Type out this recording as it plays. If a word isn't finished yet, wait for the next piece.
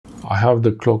I have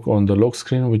the clock on the lock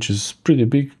screen, which is pretty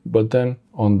big, but then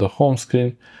on the home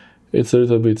screen it's a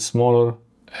little bit smaller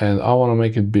and I want to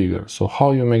make it bigger. So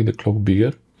how you make the clock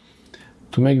bigger?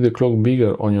 To make the clock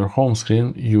bigger on your home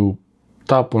screen, you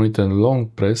tap on it and long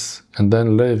press and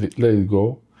then let it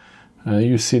go.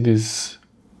 You see these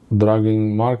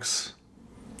dragging marks.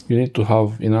 You need to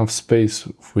have enough space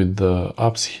with the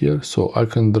apps here, so I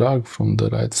can drag from the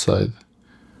right side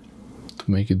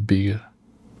to make it bigger.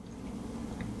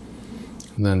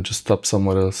 And then just tap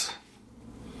somewhere else.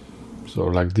 So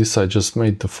like this, I just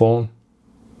made the phone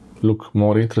look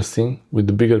more interesting with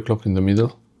the bigger clock in the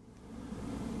middle.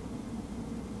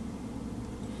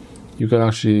 You can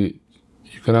actually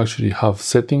have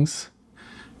settings.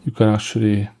 You can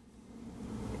actually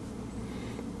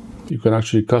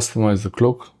customize the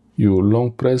clock. You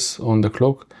long press on the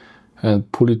clock and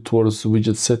pull it towards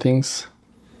widget settings,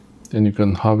 and you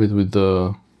can have it with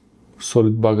the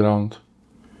solid background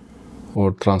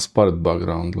or transparent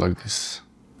background like this.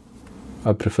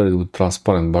 I prefer it with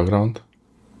transparent background.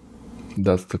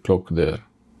 That's the clock there.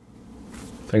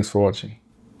 Thanks for watching.